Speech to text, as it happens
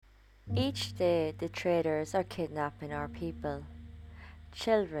Each day the traders are kidnapping our people,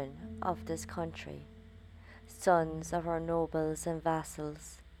 children of this country, sons of our nobles and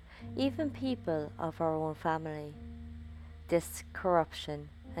vassals, even people of our own family. This corruption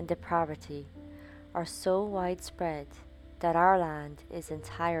and depravity are so widespread that our land is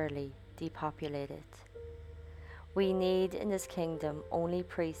entirely depopulated. We need in this kingdom only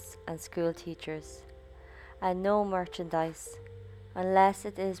priests and school teachers, and no merchandise, unless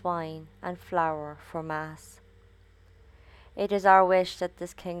it is wine and flour for Mass. It is our wish that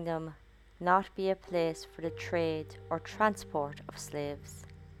this kingdom not be a place for the trade or transport of slaves.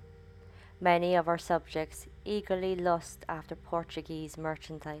 Many of our subjects eagerly lust after Portuguese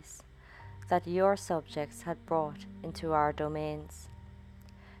merchandise that your subjects had brought into our domains.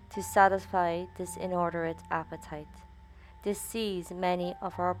 To satisfy this inordinate appetite, they seize many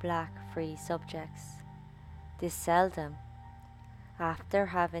of our black free subjects. They sell them, after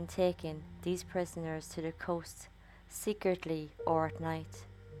having taken these prisoners to the coast secretly or at night.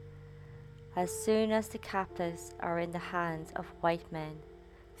 As soon as the captives are in the hands of white men,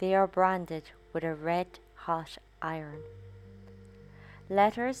 they are branded with a red hot iron.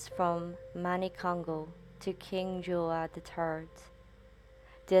 Letters from Manicongo to King Joa III.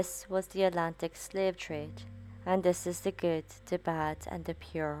 This was the Atlantic slave trade, and this is the good, the bad, and the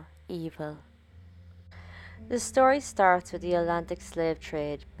pure evil. The story starts with the Atlantic slave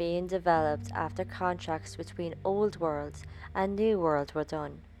trade being developed after contracts between Old World and New World were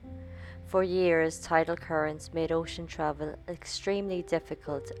done. For years, tidal currents made ocean travel extremely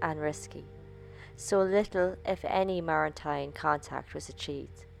difficult and risky. So little, if any, maritime contact was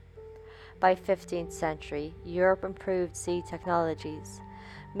achieved. By 15th century, Europe improved sea technologies,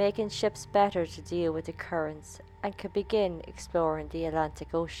 making ships better to deal with the currents and could begin exploring the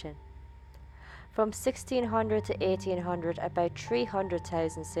Atlantic Ocean. From 1600 to 1800, about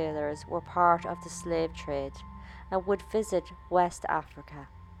 300,000 sailors were part of the slave trade and would visit West Africa.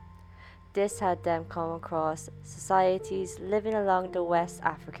 This had them come across societies living along the West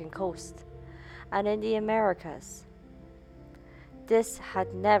African coast and in the Americas. This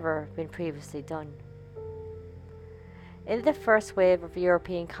had never been previously done. In the first wave of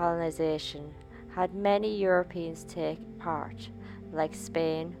European colonization, had many Europeans take part, like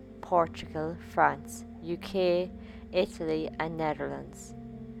Spain, Portugal, France, UK, Italy, and Netherlands.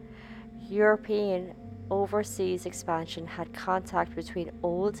 European overseas expansion had contact between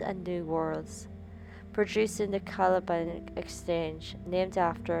old and new worlds, producing the Columbian exchange named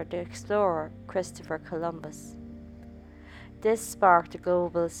after the explorer Christopher Columbus. This sparked the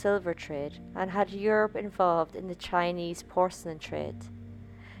global silver trade and had Europe involved in the Chinese porcelain trade.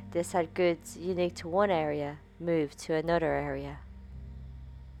 This had goods unique to one area moved to another area.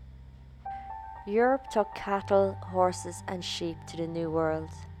 Europe took cattle, horses, and sheep to the New World.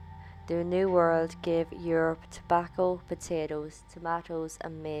 The New World gave Europe tobacco, potatoes, tomatoes,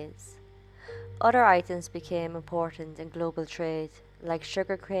 and maize. Other items became important in global trade, like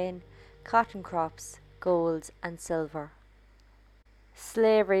sugarcane, cotton crops, gold, and silver.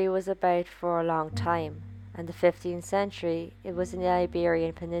 Slavery was about for a long time, and the 15th century it was in the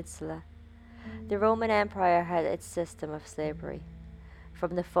Iberian Peninsula. The Roman Empire had its system of slavery.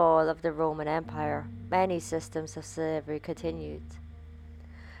 From the fall of the Roman Empire, many systems of slavery continued.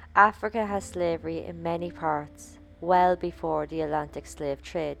 Africa has slavery in many parts, well before the Atlantic slave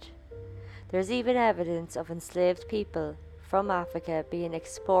trade. There is even evidence of enslaved people from Africa being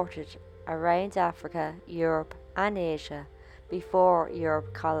exported around Africa, Europe, and Asia before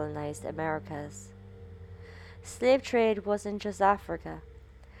Europe colonized Americas. Slave trade wasn't just Africa.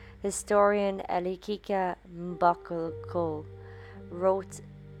 Historian Elikika Mbokolo wrote,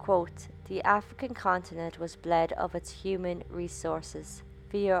 quote, "The African continent was bled of its human resources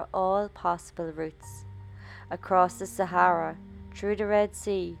via all possible routes, across the Sahara, through the Red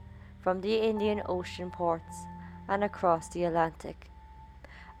Sea, from the Indian Ocean ports, and across the Atlantic.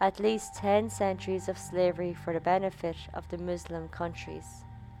 At least 10 centuries of slavery for the benefit of the Muslim countries.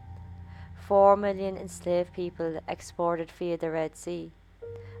 4 million enslaved people exported via the Red Sea,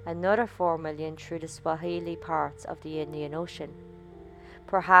 another 4 million through the Swahili parts of the Indian Ocean,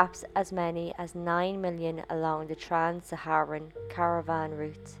 perhaps as many as 9 million along the trans-Saharan caravan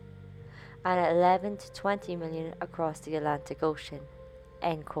route, and 11 to 20 million across the Atlantic Ocean."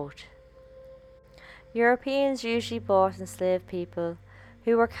 End quote. Europeans usually bought enslaved people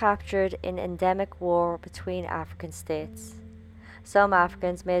who were captured in endemic war between African states. Some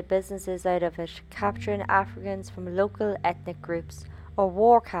Africans made businesses out of it, capturing Africans from local ethnic groups or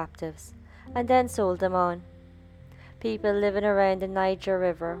war captives, and then sold them on. People living around the Niger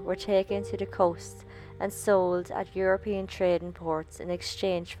River were taken to the coast and sold at European trading ports in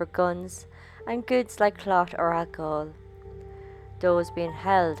exchange for guns and goods like cloth or alcohol. Those being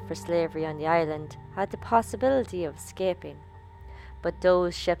held for slavery on the island had the possibility of escaping, but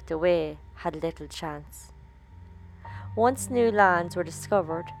those shipped away had little chance. Once new lands were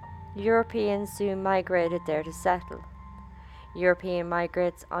discovered, Europeans soon migrated there to settle. European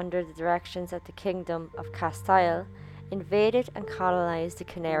migrants under the directions of the Kingdom of Castile invaded and colonized the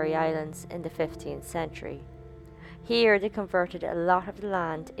Canary Islands in the 15th century. Here they converted a lot of the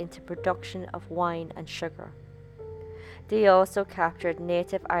land into production of wine and sugar. They also captured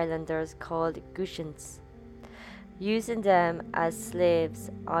native islanders called Gutians, using them as slaves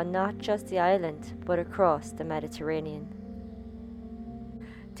on not just the island but across the Mediterranean.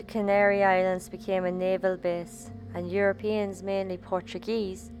 The Canary Islands became a naval base, and Europeans, mainly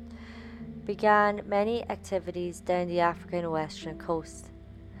Portuguese, began many activities down the African western coast,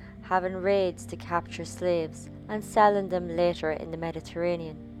 having raids to capture slaves and selling them later in the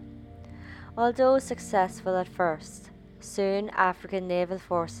Mediterranean. Although successful at first, soon African naval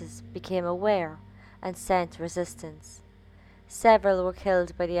forces became aware and sent resistance. Several were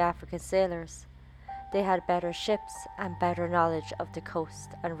killed by the African sailors. They had better ships and better knowledge of the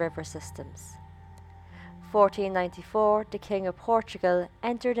coast and river systems. 1494, the King of Portugal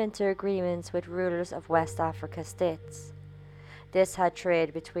entered into agreements with rulers of West Africa states. This had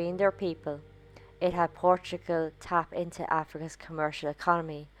trade between their people. It had Portugal tap into Africa's commercial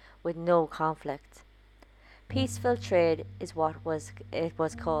economy with no conflict. Peaceful trade is what it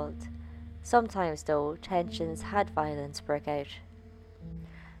was called. Sometimes, though, tensions had violence break out.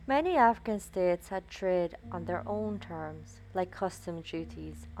 Many African states had trade on their own terms, like custom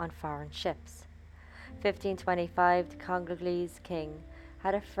duties on foreign ships. 1525, the Congolese king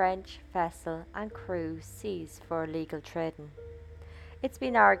had a French vessel and crew seized for illegal trading. It's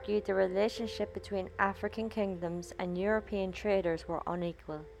been argued the relationship between African kingdoms and European traders were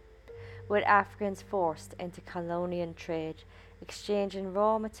unequal, with Africans forced into colonial trade, exchanging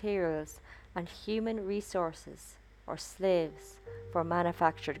raw materials and human resources, or slaves, for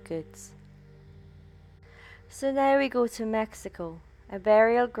manufactured goods. So now we go to Mexico. A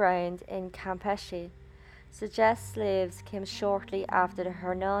burial ground in Campeche suggests slaves came shortly after the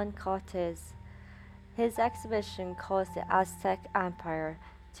Hernan Cortes. His exhibition caused the Aztec Empire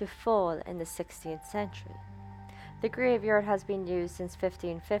to fall in the 16th century. The graveyard has been used since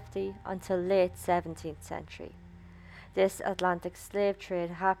 1550 until late 17th century. This Atlantic slave trade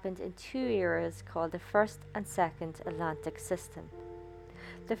happened in two eras called the First and Second Atlantic System.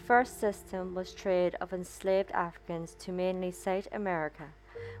 The first system was trade of enslaved Africans to mainly South America,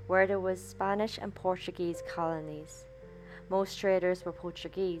 where there was Spanish and Portuguese colonies. Most traders were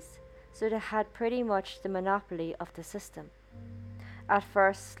Portuguese, so they had pretty much the monopoly of the system. At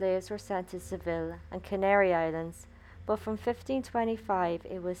first, slaves were sent to Seville and Canary Islands, but from 1525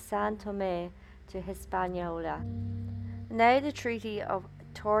 it was San Tomé to Hispaniola. Now the Treaty of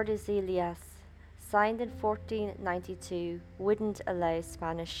Tordesillas, signed in 1492, wouldn't allow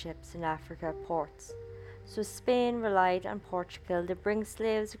Spanish ships in Africa ports, so Spain relied on Portugal to bring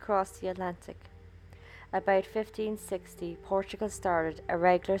slaves across the Atlantic. About 1560, Portugal started a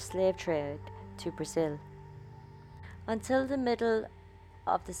regular slave trade to Brazil. Until the middle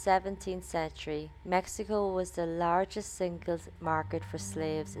of the 17th century, Mexico was the largest single market for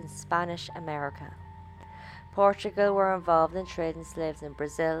slaves in Spanish America. Portugal were involved in trading slaves in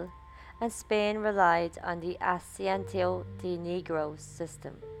Brazil, and Spain relied on the Asiento de Negros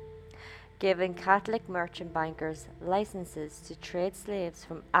system, giving Catholic merchant bankers licenses to trade slaves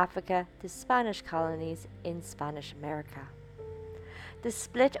from Africa to Spanish colonies in Spanish America. The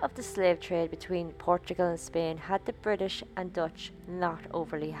split of the slave trade between Portugal and Spain had the British and Dutch not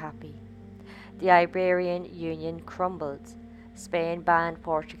overly happy. The Iberian Union crumbled. Spain banned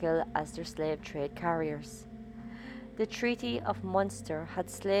Portugal as their slave trade carriers. The Treaty of Munster had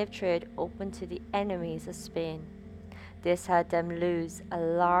slave trade open to the enemies of Spain. This had them lose a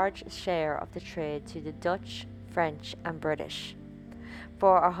large share of the trade to the Dutch, French, and British.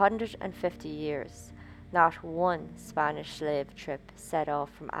 For 150 years, not one Spanish slave trip set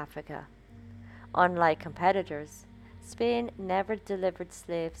off from Africa. Unlike competitors, Spain never delivered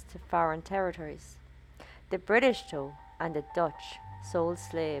slaves to foreign territories. The British, though, and the Dutch sold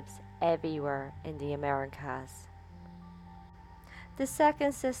slaves everywhere in the Americas. The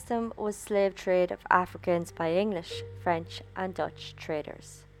second system was slave trade of Africans by English, French, and Dutch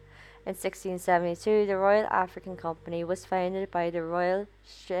traders. In 1672, the Royal African Company was founded by the Royal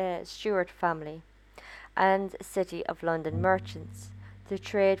Stuart family and City of London merchants to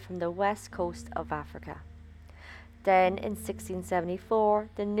trade from the west coast of Africa. Then in 1674,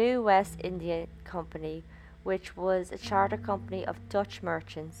 the new West India Company, which was a charter company of Dutch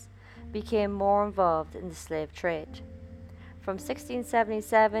merchants, became more involved in the slave trade. From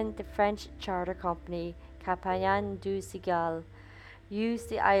 1677, the French charter company Compagnie du Senegal used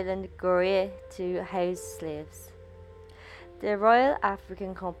the island Gorée to house slaves. The Royal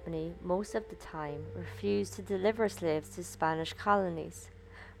African Company, most of the time, refused to deliver slaves to Spanish colonies,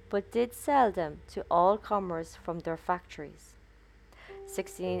 but did sell them to all comers from their factories.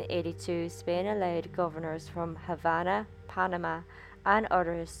 1682, Spain allowed governors from Havana, Panama, and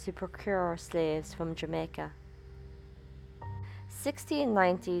others to procure slaves from Jamaica.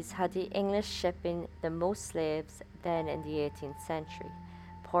 1690s had the English shipping the most slaves then in the 18th century.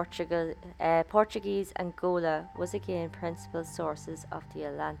 Portuguese Angola was again principal sources of the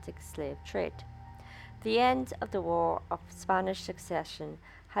Atlantic slave trade. The end of the War of Spanish Succession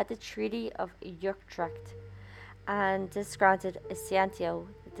had the Treaty of Utrecht, and this granted Asiento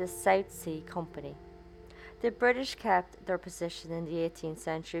the South Sea Company. The British kept their position in the 18th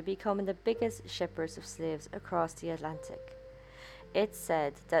century, becoming the biggest shippers of slaves across the Atlantic. It's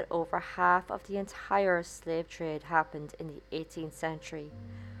said that over half of the entire slave trade happened in the 18th century,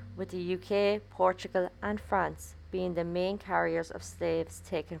 with the UK, Portugal, and France being the main carriers of slaves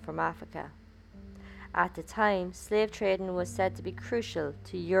taken from Africa. At the time, slave trading was said to be crucial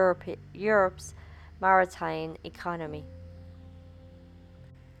to Europe's maritime economy.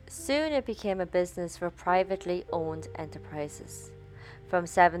 Soon it became a business for privately owned enterprises. From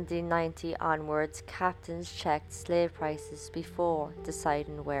 1790 onwards, captains checked slave prices before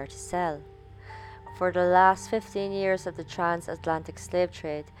deciding where to sell. For the last 15 years of the transatlantic slave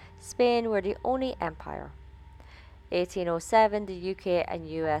trade, Spain were the only empire. 1807, the UK and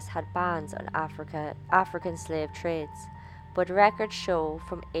US had bans on African slave trades, but records show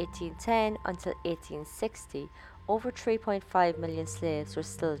from 1810 until 1860, over 3.5 million slaves were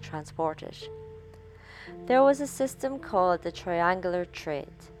still transported. There was a system called the triangular trade.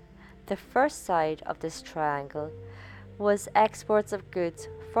 The first side of this triangle was exports of goods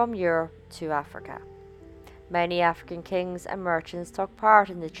from Europe to Africa. Many African kings and merchants took part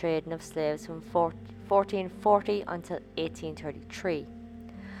in the trading of slaves from 1440 until 1833.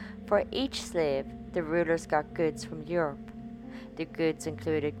 For each slave, the rulers got goods from Europe. The goods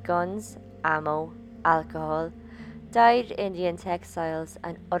included guns, ammo, alcohol, dyed Indian textiles,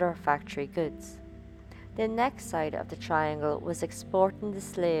 and other factory goods. The next side of the triangle was exporting the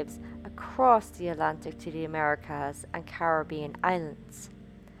slaves across the Atlantic to the Americas and Caribbean islands.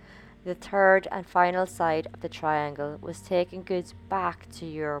 The third and final side of the triangle was taking goods back to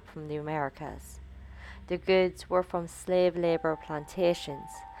Europe from the Americas. The goods were from slave labor plantations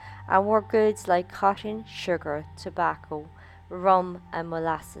and were goods like cotton, sugar, tobacco, rum, and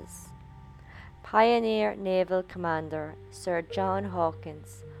molasses. Pioneer Naval Commander Sir John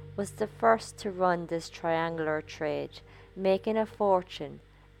Hawkins was the first to run this triangular trade, making a fortune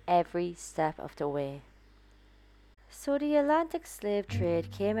every step of the way. So the Atlantic slave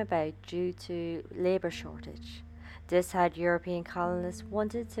trade came about due to labour shortage. This had European colonists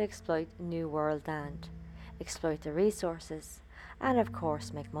wanted to exploit New World land, exploit the resources, and of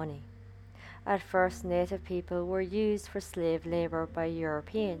course make money. At first, native people were used for slave labour by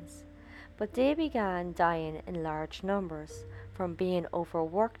Europeans, but they began dying in large numbers from being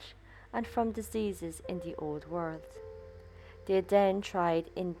overworked and from diseases in the Old World. They then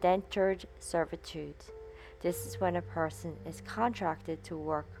tried indentured servitude. This is when a person is contracted to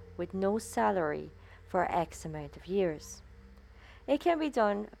work with no salary for X amount of years. It can be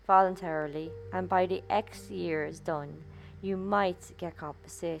done voluntarily, and by the X years done, you might get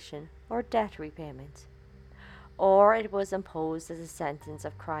compensation or debt repayment. Or it was imposed as a sentence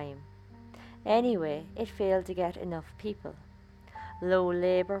of crime. Anyway, it failed to get enough people. Low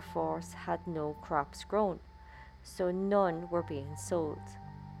labour force had no crops grown, so none were being sold.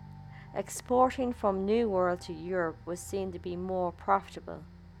 Exporting from New World to Europe was seen to be more profitable.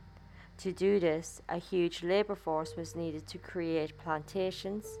 To do this, a huge labour force was needed to create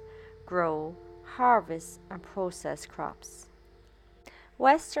plantations, grow, harvest, and process crops.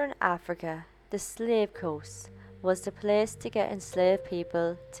 Western Africa, the slave coast, was the place to get enslaved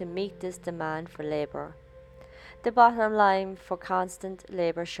people to meet this demand for labour. The bottom line for constant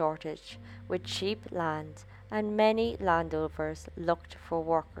labour shortage, with cheap land, and many landowners looked for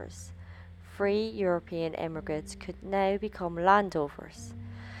workers. Free European immigrants could now become landowners.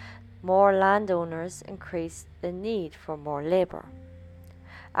 More landowners increased the need for more labour.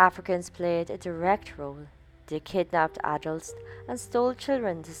 Africans played a direct role. They kidnapped adults and stole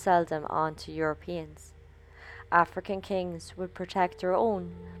children to sell them on to Europeans. African kings would protect their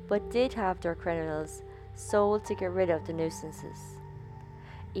own, but did have their criminals sold to get rid of the nuisances.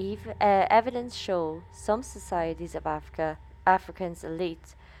 Evidence show some societies of Africans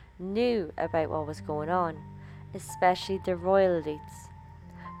elite knew about what was going on, especially the royal elites.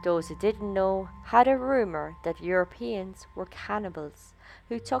 Those who didn't know had a rumour that Europeans were cannibals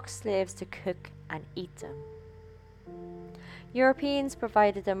who took slaves to cook and eat them. Europeans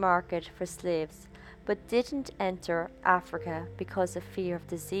provided a market for slaves but didn't enter Africa because of fear of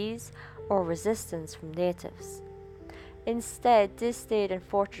disease or resistance from natives. Instead, they stayed in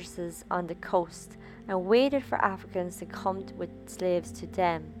fortresses on the coast and waited for Africans to come with slaves to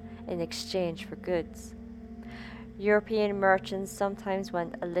them in exchange for goods. European merchants sometimes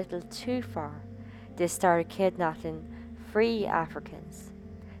went a little too far. They started kidnapping free Africans.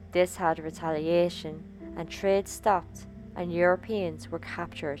 This had retaliation, and trade stopped, and Europeans were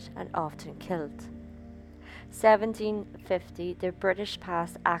captured and often killed. 1750, the British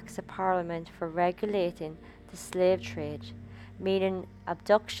passed Acts of Parliament for regulating the slave trade, meaning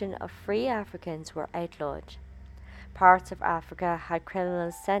abduction of free Africans were outlawed. Parts of Africa had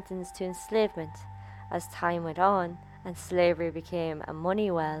criminals sentenced to enslavement. As time went on and slavery became a money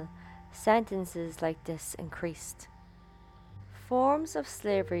well, sentences like this increased. Forms of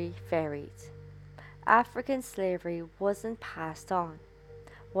slavery varied. African slavery wasn't passed on.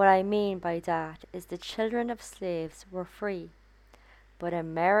 What I mean by that is the children of slaves were free, but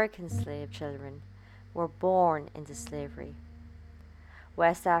American slave children were born into slavery.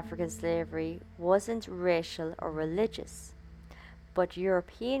 West African slavery wasn't racial or religious, but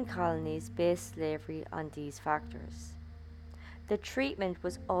European colonies based slavery on these factors. The treatment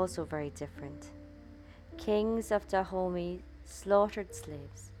was also very different. Kings of Dahomey slaughtered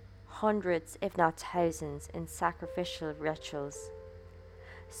slaves, hundreds if not thousands, in sacrificial rituals.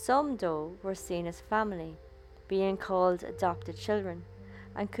 Some, though, were seen as family, being called adopted children,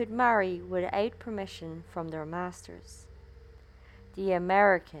 and could marry without permission from their masters. The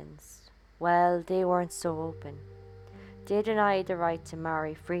Americans, well, they weren't so open. They denied the right to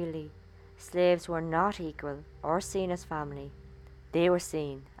marry freely. Slaves were not equal or seen as family. They were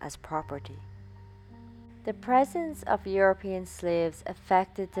seen as property. The presence of European slaves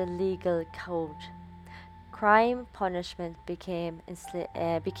affected the legal code. Crime punishment became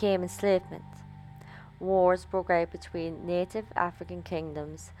enslavement. Wars broke out between native African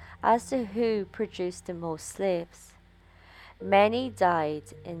kingdoms as to who produced the most slaves. Many died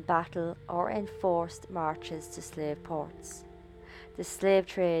in battle or in forced marches to slave ports. The slave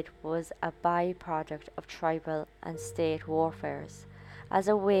trade was a byproduct of tribal and state warfares as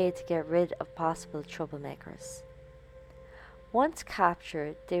a way to get rid of possible troublemakers. Once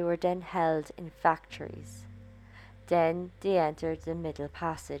captured, they were then held in factories. Then they entered the Middle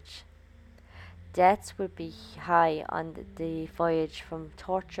Passage. Deaths would be high on the voyage from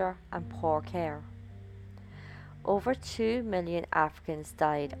torture and poor care. Over 2 million Africans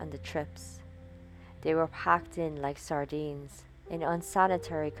died on the trips. They were packed in like sardines, in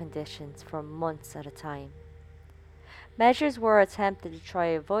unsanitary conditions for months at a time. Measures were attempted to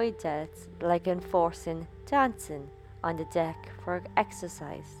try to avoid deaths, like enforcing dancing on the deck for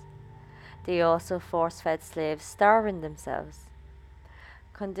exercise. They also force-fed slaves starving themselves.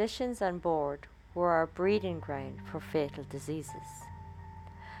 Conditions on board were a breeding ground for fatal diseases.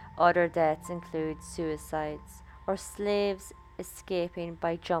 Other deaths include suicides or slaves escaping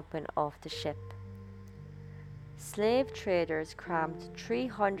by jumping off the ship. Slave traders crammed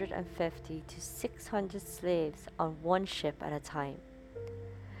 350 to 600 slaves on one ship at a time.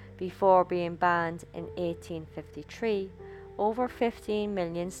 Before being banned in 1853, over 15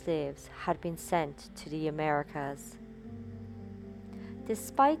 million slaves had been sent to the Americas.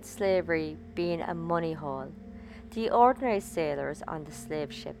 Despite slavery being a money haul, the ordinary sailors on the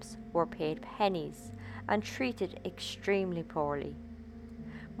slave ships were paid pennies and treated extremely poorly.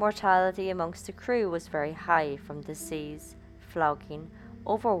 Mortality amongst the crew was very high from disease, flogging,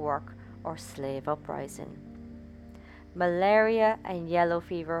 overwork, or slave uprising. Malaria and yellow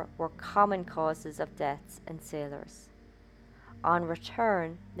fever were common causes of deaths in sailors. On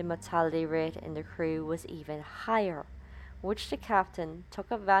return, the mortality rate in the crew was even higher, which the captain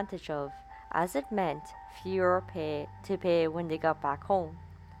took advantage of, as it meant fewer to pay when they got back home.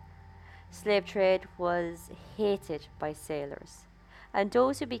 Slave trade was hated by sailors, and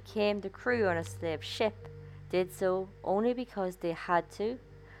those who became the crew on a slave ship did so only because they had to,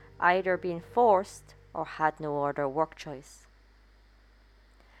 either being forced or had no other work choice.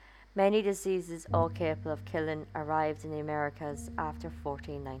 Many diseases, all capable of killing, arrived in the Americas after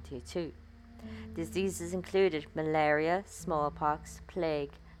 1492. Diseases included malaria, smallpox,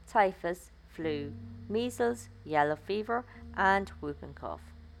 plague, typhus, flu, measles, yellow fever, and whooping cough.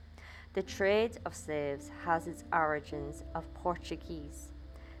 The trade of slaves has its origins of Portuguese.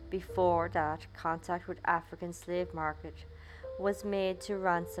 Before that, contact with African slave market was made to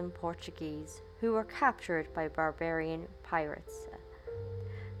ransom Portuguese who were captured by barbarian pirates.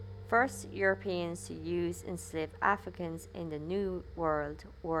 First Europeans to use enslaved Africans in the New World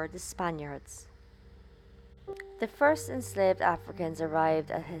were the Spaniards. The first enslaved Africans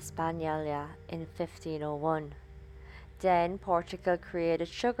arrived at Hispaniola in 1501. Then Portugal created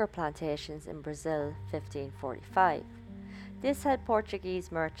sugar plantations in Brazil 1545. This had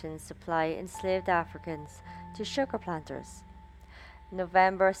Portuguese merchants supply enslaved Africans to sugar planters.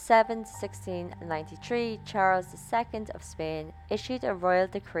 November 7, 1693, Charles II of Spain issued a royal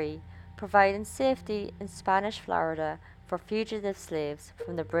decree providing safety in Spanish Florida for fugitive slaves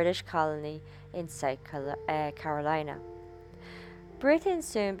from the British colony in South Carolina. Britain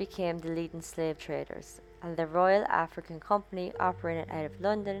soon became the leading slave traders, and the Royal African Company, operating out of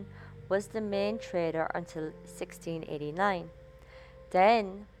London, was the main trader until 1689.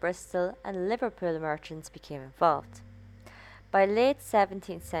 Then Bristol and Liverpool merchants became involved. By late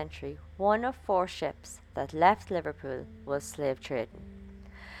 17th century, one of 4 ships that left Liverpool was slave trading.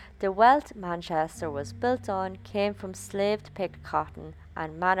 The wealth Manchester was built on came from slave-picked cotton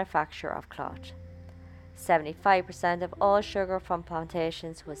and manufacture of cloth. 75% of all sugar from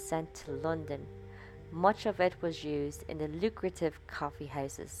plantations was sent to London. Much of it was used in the lucrative coffee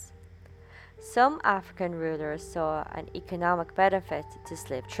houses. Some African rulers saw an economic benefit to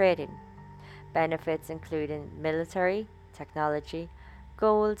slave trading. Benefits including military, technology,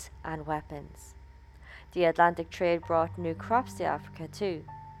 gold, and weapons. The Atlantic trade brought new crops to Africa too.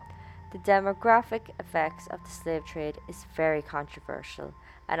 The demographic effects of the slave trade is very controversial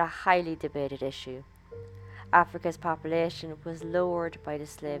and a highly debated issue. Africa's population was lowered by the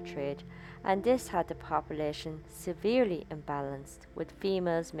slave trade, and this had the population severely imbalanced, with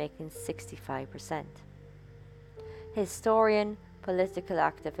females making 65%. Historian, political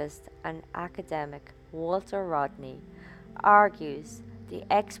activist, and academic Walter Rodney argues the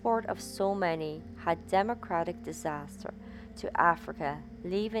export of so many had democratic disaster to Africa,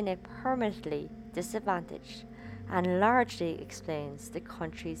 leaving it permanently disadvantaged, and largely explains the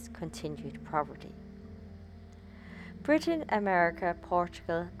country's continued poverty. Britain, America,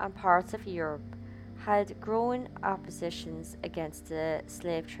 Portugal, and parts of Europe had growing oppositions against the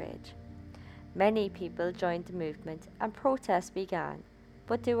slave trade. Many people joined the movement and protests began,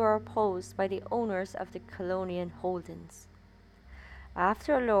 but they were opposed by the owners of the colonial holdings.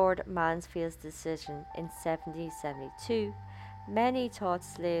 After Lord Mansfield's decision in 1772, many thought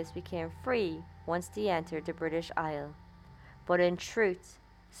slaves became free once they entered the British Isle. But in truth,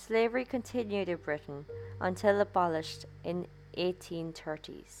 slavery continued in Britain until abolished in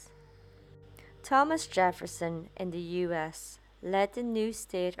 1830s. Thomas Jefferson in the U.S. led the new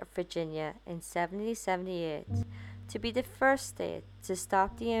state of Virginia in 1778 to be the first state to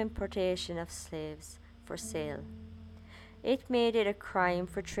stop the importation of slaves for sale. It made it a crime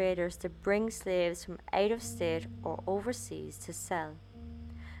for traders to bring slaves from out of state or overseas to sell.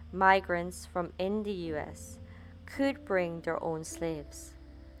 Migrants from in the U.S. could bring their own slaves.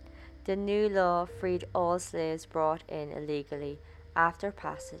 The new law freed all slaves brought in illegally after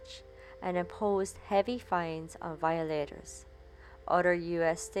passage and imposed heavy fines on violators. Other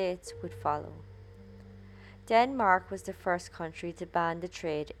U.S. states would follow. Denmark was the first country to ban the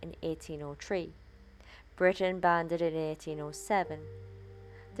trade in 1803. Britain banned it in 1807.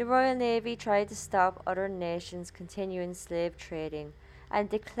 The Royal Navy tried to stop other nations continuing slave trading and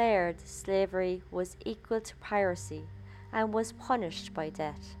declared slavery was equal to piracy and was punished by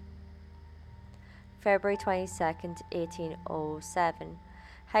death. February 22, 1807,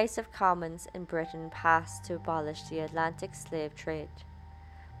 House of Commons in Britain passed to abolish the Atlantic slave trade.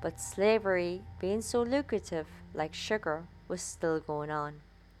 But slavery, being so lucrative, like sugar, was still going on.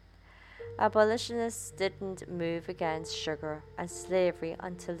 Abolitionists didn't move against sugar and slavery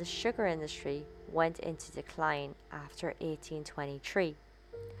until the sugar industry went into decline after 1823.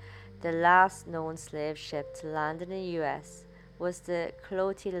 The last known slave ship to land in the U.S. was the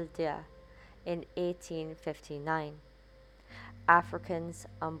Clotilda in 1859. Africans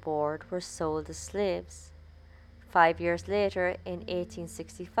on board were sold as slaves. 5 years later, in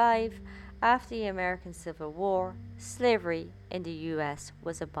 1865, after the American Civil War, slavery in the U.S.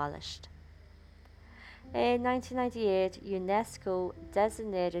 was abolished. In 1998, UNESCO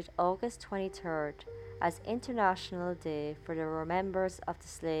designated August 23rd as International Day for the remembrance of the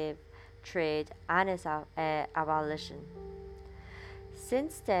slave trade and its abolition.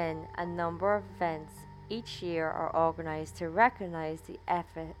 Since then, a number of events each year are organized to recognize the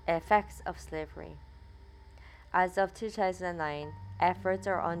effects of slavery. As of 2009, efforts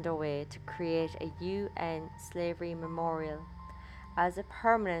are underway to create a UN slavery memorial as a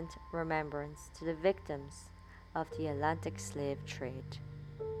permanent remembrance to the victims of the Atlantic slave trade.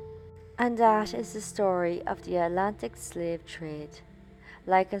 And that is the story of the Atlantic slave trade.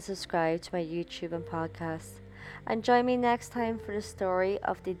 Like and subscribe to my YouTube and podcast. And join me next time for the story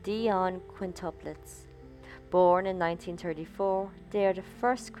of the Dion quintuplets. Born in 1934, they are the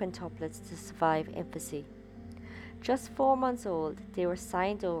first quintuplets to survive infancy. Just 4 months old, they were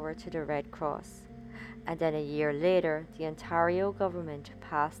signed over to the Red Cross. And then a year later, the Ontario government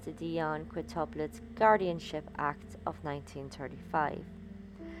passed the Dion Quintuplets Guardianship Act of 1935,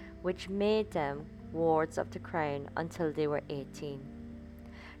 which made them wards of the Crown until they were 18.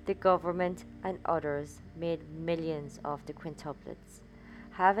 The government and others made millions of the quintuplets,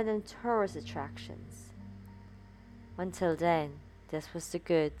 having them tourist attractions. Until then, this was the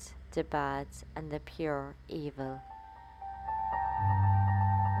good, the bad, and the pure evil.